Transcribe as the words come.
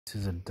This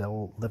is a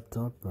Dell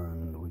laptop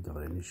and we got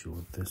an issue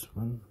with this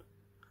one.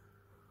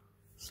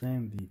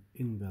 Saying the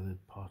invalid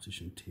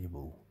partition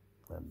table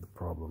that the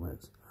problem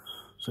is.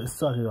 So it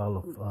started all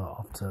of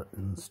after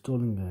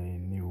installing a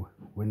new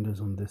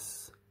Windows on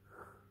this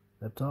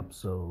laptop,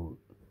 so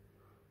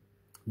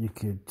you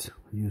could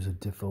use a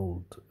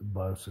default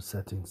BIOS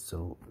setting,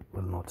 still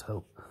will not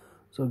help.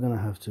 So we're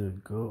gonna have to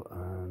go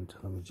and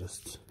let me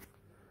just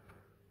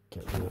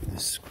get rid of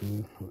this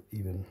screen, or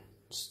even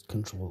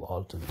Control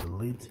Alt and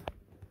Delete.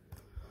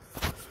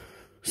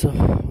 So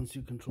once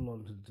you Control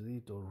Alt and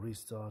Delete or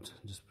restart,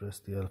 just press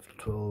the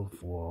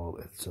F12 while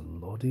it's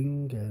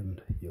loading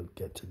and you'll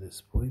get to this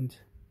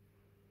point.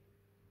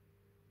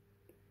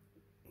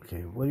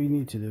 Okay, what you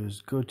need to do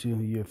is go to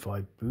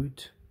UEFI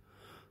boot,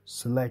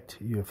 select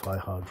UEFI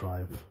hard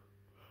drive.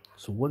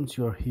 So once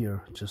you're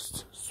here,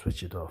 just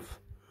switch it off.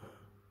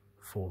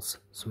 False,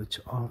 switch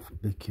off,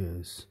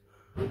 because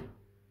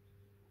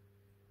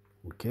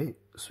okay,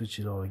 switch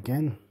it on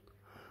again.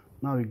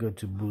 Now we go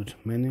to boot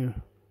menu,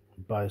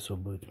 BIOS or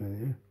boot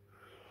menu.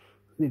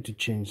 We need to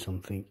change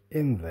something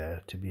in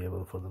there to be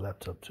able for the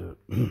laptop to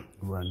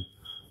run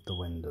the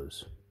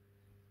Windows.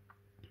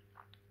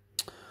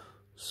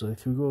 So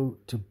if you go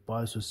to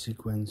BIOS or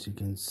sequence, you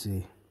can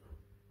see,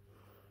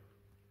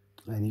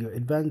 and your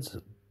advanced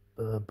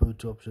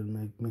boot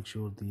option, make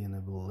sure the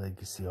enable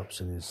legacy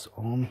option is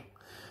on.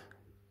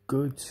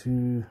 Go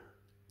to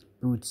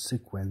boot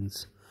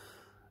sequence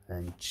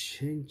and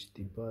change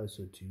the BIOS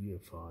to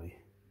UEFI,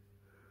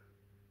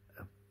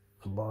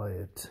 apply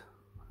it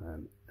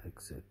and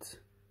exit.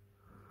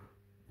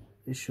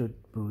 It should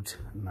boot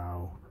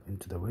now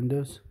into the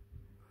Windows,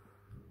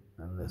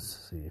 and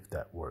let's see if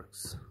that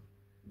works.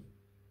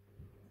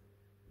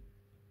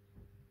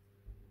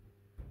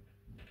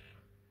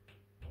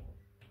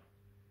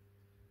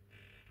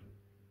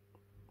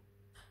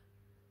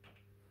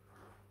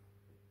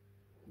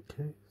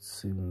 Okay,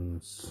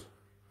 seems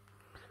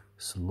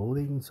it's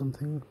loading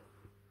something.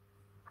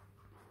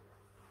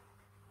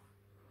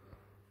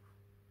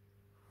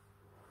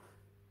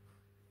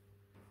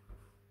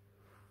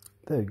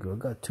 There you go,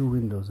 got two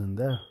windows in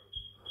there,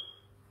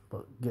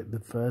 but get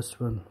the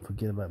first one,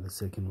 forget about the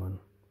second one.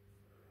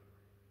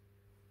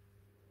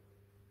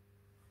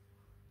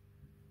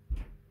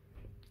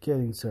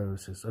 Getting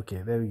services,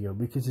 okay, there we go.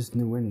 Because it's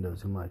new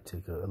Windows, it might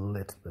take a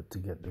little bit to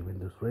get the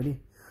Windows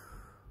ready.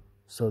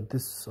 So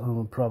this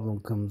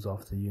problem comes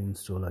after you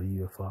install a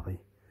UEFI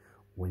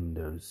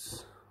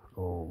Windows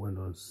or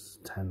Windows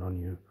 10 on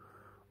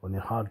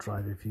your hard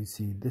drive. If you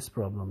see this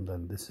problem,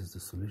 then this is the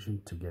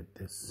solution to get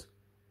this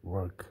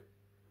work.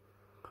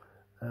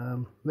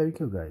 There you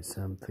go, guys.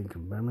 Thank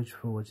you very much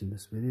for watching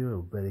this video,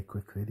 a very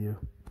quick video.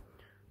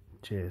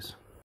 Cheers.